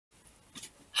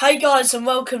Hey guys, and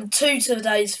welcome to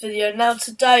today's video. Now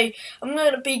today I'm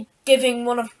going to be giving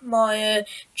one of my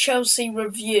Chelsea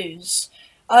reviews.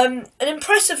 An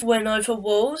impressive win over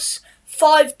Wolves,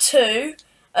 5-2,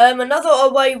 another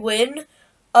away win.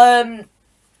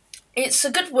 It's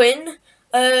a good win,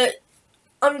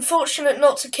 unfortunate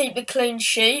not to keep the clean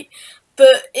sheet,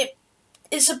 but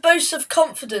it's a boost of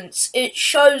confidence. It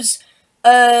shows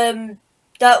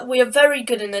that we are very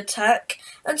good in attack,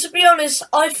 and to be honest,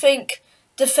 I think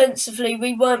defensively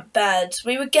we weren't bad.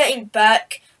 We were getting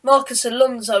back. Marcos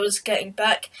Alonso was getting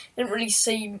back. Didn't really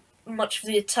see much of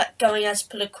the attack going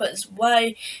Azpilicueta's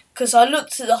way because I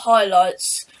looked at the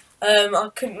highlights. I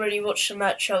couldn't really watch the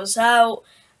match. I was out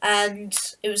and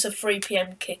it was a 3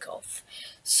 PM kickoff,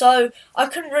 so I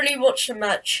couldn't really watch the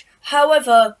match.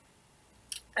 However,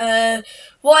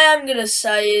 what I am going to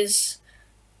say is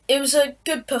it was a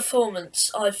good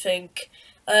performance, I think.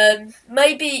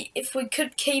 Maybe if we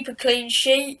could keep a clean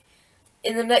sheet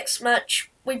in the next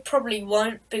match, we probably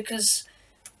won't because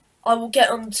I will get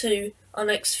on to our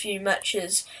next few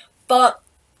matches. But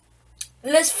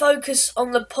let's focus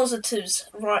on the positives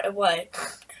right away.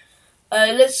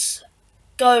 Let's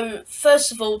go,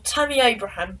 first of all, Tammy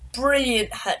Abraham,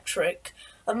 brilliant hat-trick,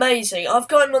 amazing. I've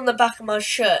got him on the back of my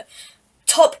shirt.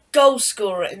 Top goal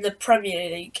scorer in the Premier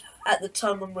League at the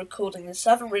time I'm recording this.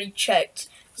 I haven't really checked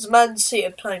because Man City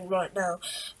are playing right now.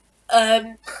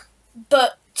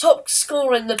 But top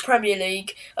scorer in the Premier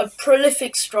League, a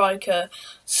prolific striker,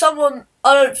 someone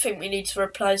I don't think we need to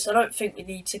replace. I don't think we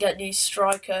need to get a new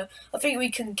striker. I think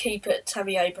we can keep it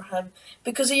Tammy Abraham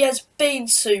because he has been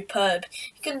superb.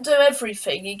 He can do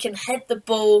everything. He can head the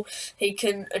ball. He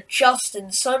can adjust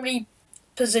in so many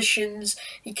positions.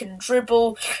 He can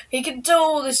dribble. He can do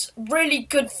all these really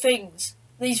good things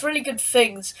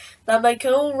that make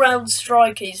an all-round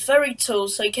striker. He's very tall,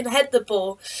 so he can head the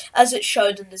ball, as it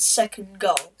showed in his second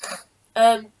goal.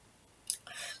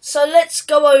 So let's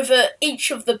go over each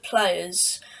of the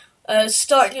players.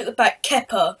 Starting at the back,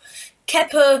 Kepa.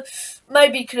 Kepa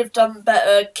maybe could have done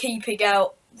better keeping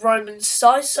out Roman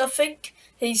Saiss, I think.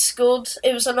 He scored.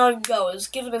 It was an own goal. It was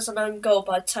given as an own goal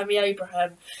by Tammy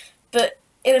Abraham. But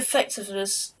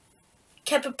ineffectiveness,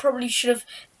 Kepa probably should have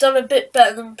done a bit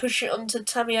better than push it onto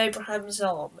Tammy Abraham's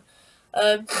arm.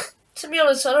 To be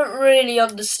honest, I don't really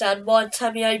understand why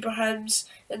Tammy Abraham's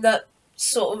in that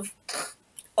sort of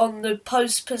on the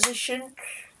post position.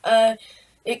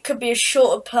 It could be a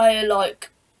shorter player like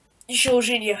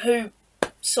Jorginho who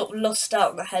sort of lost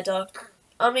out on the header.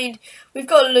 I mean, we've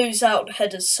got to lose out on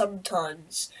headers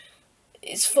sometimes.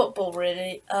 It's football,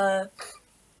 really.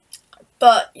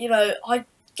 But, you know, I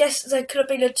guess there could have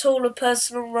been a taller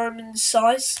person on Roman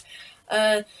Saiss.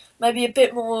 Maybe a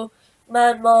bit more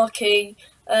man marking.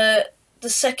 The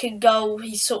second goal,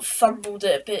 he sort of fumbled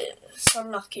it a bit. It's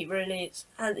unlucky, really. It's,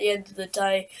 at the end of the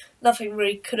day, nothing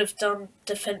really could have done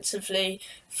defensively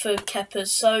for Kepa.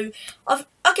 So I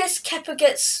guess Kepa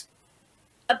gets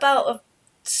about a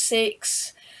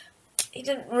 6. He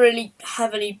didn't really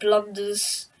have any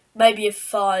blunders. Maybe a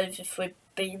 5 if we're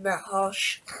being that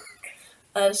harsh.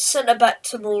 Centre back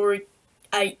Tomori,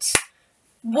 8.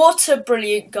 What a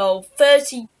brilliant goal!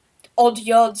 30 odd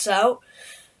yards out,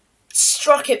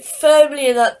 struck it firmly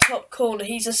in that top corner.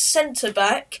 He's a centre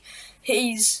back.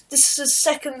 This is his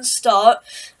second start,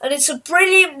 and it's a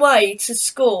brilliant way to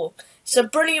score. It's a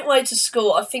brilliant way to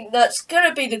score. I think that's going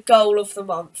to be the goal of the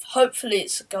month. Hopefully,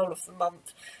 it's the goal of the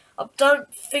month. I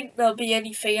don't think there'll be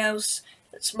anything else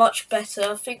that's much better.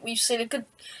 I think we've seen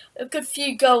a good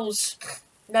few goals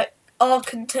that are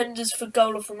contenders for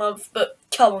goal of the month, but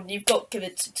come on, you've got to give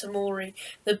it to Tomori,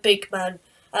 the big man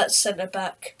at centre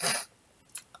back.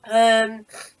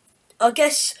 I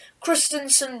guess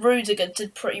Christensen, Rudiger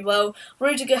did pretty well.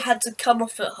 Rudiger had to come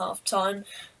off at half time.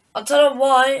 I don't know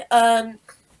why.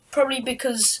 Probably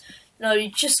because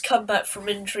he just come back from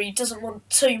injury. He doesn't want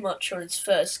too much on his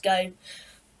first game,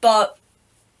 but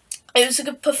it was a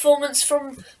good performance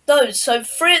from those. So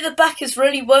 3 at the back is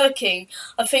really working.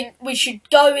 I think we should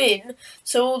go in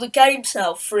to all the games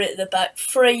now. 3 at the back,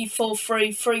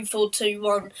 3-4-3,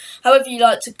 3-4-2-1, however you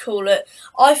like to call it.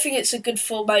 I think it's a good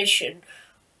formation.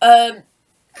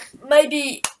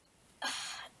 Maybe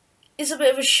it's a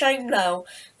bit of a shame now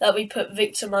that we put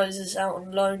Victor Moses out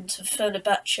on loan to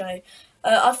Fenerbahce.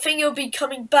 I think he'll be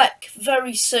coming back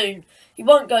very soon. He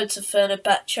won't go to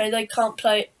Fenerbahce. They can't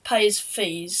pay his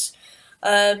fees.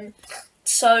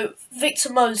 So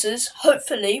Victor Moses,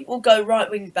 hopefully, will go right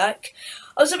wing back.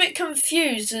 I was a bit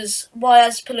confused as why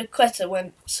Azpilicueta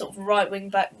went sort of right wing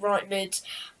back, right mid.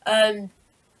 I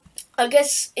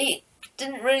guess he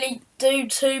didn't really do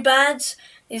too bad.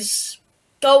 His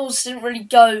goals didn't really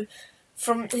go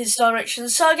from his direction,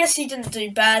 so I guess he didn't do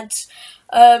bad.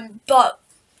 But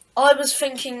I was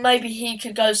thinking maybe he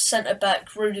could go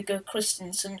centre-back, Rudiger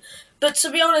Christensen. But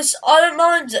to be honest, I don't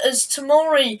mind, as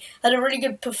Tomori had a really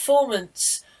good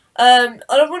performance.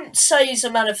 I wouldn't say he's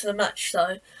a man of the match,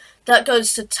 though. That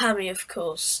goes to Tammy, of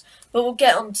course. But we'll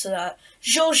get on to that.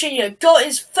 Jorginho got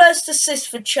his first assist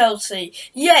for Chelsea.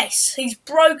 Yes, he's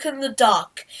broken the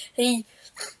duck. He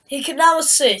can now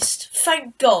assist.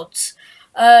 Thank God.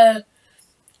 I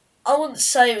wouldn't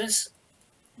say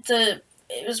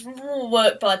it was more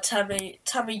work by Tammy.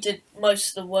 Tammy did most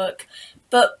of the work.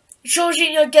 But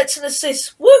Jorginho gets an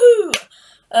assist. Woohoo!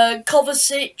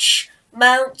 Kovacic,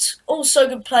 Mount, also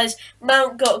good players.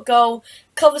 Mount got a goal.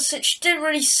 Kovacic didn't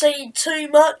really see too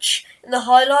much in the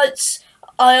highlights.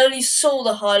 I only saw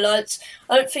the highlights.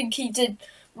 I don't think he did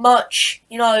much,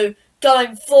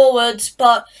 going forwards.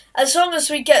 But as long as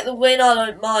we get the win, I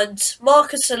don't mind.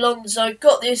 Marcus Alonso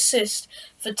got the assist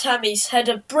for Tammy's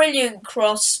header. Brilliant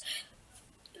cross.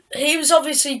 He was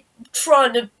obviously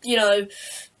trying to,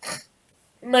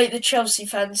 make the Chelsea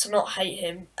fans not hate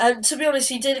him. And to be honest,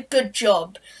 he did a good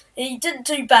job. He didn't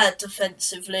do bad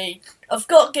defensively. I've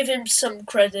got to give him some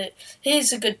credit.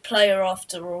 He's a good player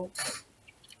after all.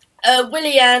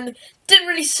 Willian, didn't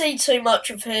really see too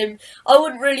much of him. I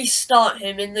wouldn't really start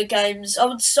him in the games. I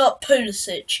would start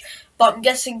Pulisic. But I'm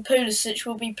guessing Pulisic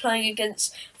will be playing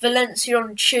against Valencia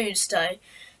on Tuesday.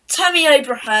 Tammy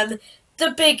Abraham,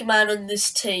 the big man on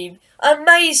this team.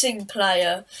 Amazing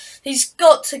player. He's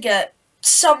got to get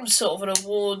some sort of an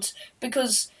award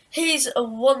because he's a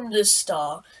wonder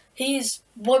star. He's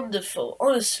wonderful,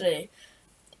 honestly.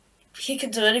 He can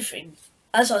do anything,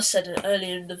 as I said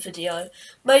earlier in the video.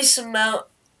 Mason Mount,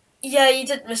 yeah, he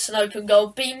didn't miss an open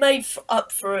goal, but he made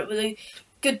up for it with a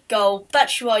good goal.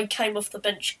 Batshuayi came off the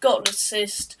bench, got an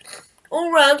assist.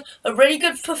 All round, a really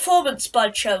good performance by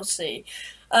Chelsea.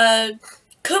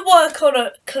 Could work on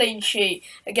a clean sheet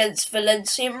against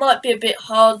Valencia. It might be a bit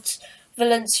hard.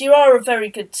 Valencia are a very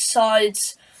good side.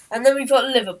 And then we've got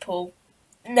Liverpool.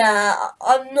 Nah,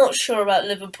 I'm not sure about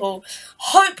Liverpool.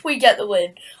 Hope we get the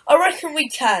win. I reckon we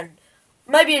can.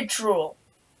 Maybe a draw.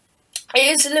 It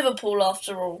is Liverpool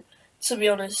after all, to be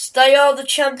honest. They are the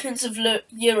champions of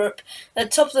Europe. They're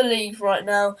top of the league right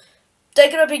now.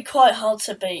 They're going to be quite hard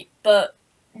to beat, but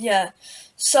yeah.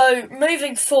 So,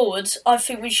 moving forward, I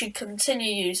think we should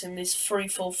continue using this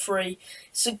 3-4-3.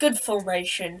 It's a good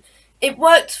formation. It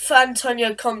worked for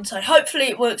Antonio Conte. Hopefully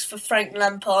it works for Frank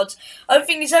Lampard. I don't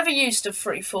think he's ever used a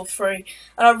 3-4-3.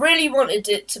 And I really wanted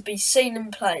it to be seen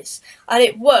in place. And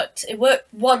it worked. It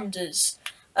worked wonders.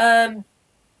 I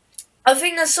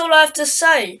think that's all I have to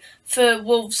say for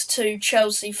Wolves 2,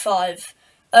 Chelsea 5.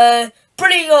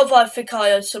 Brilliant goal by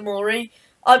Fikayo Tomori.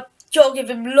 I've got to give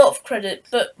him a lot of credit,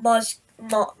 but my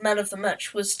man of the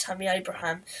match was Tammy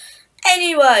Abraham.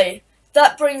 Anyway,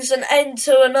 that brings an end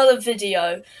to another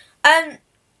video. And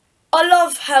I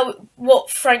love what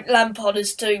Frank Lampard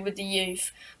is doing with the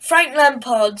youth. Frank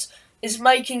Lampard is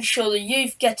making sure the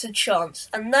youth get a chance,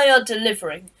 and they are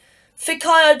delivering.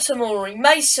 Fikayo Tomori,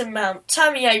 Mason Mount,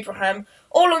 Tammy Abraham,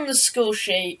 all on the score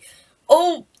sheet.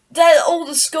 They're all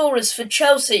the scorers for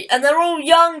Chelsea, and they're all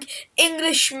young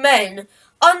English men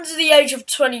under the age of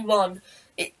 21.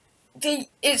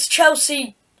 It's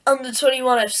Chelsea under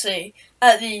 21 FC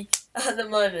at the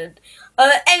moment.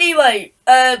 Anyway,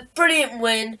 brilliant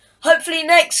win. Hopefully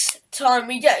next time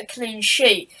we get a clean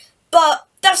sheet. But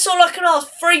that's all I can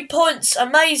ask. 3 points,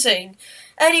 amazing.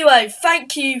 Anyway,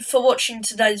 thank you for watching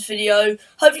today's video.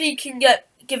 Hopefully you can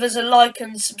give us a like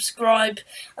and subscribe,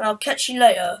 and I'll catch you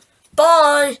later.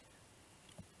 Bye.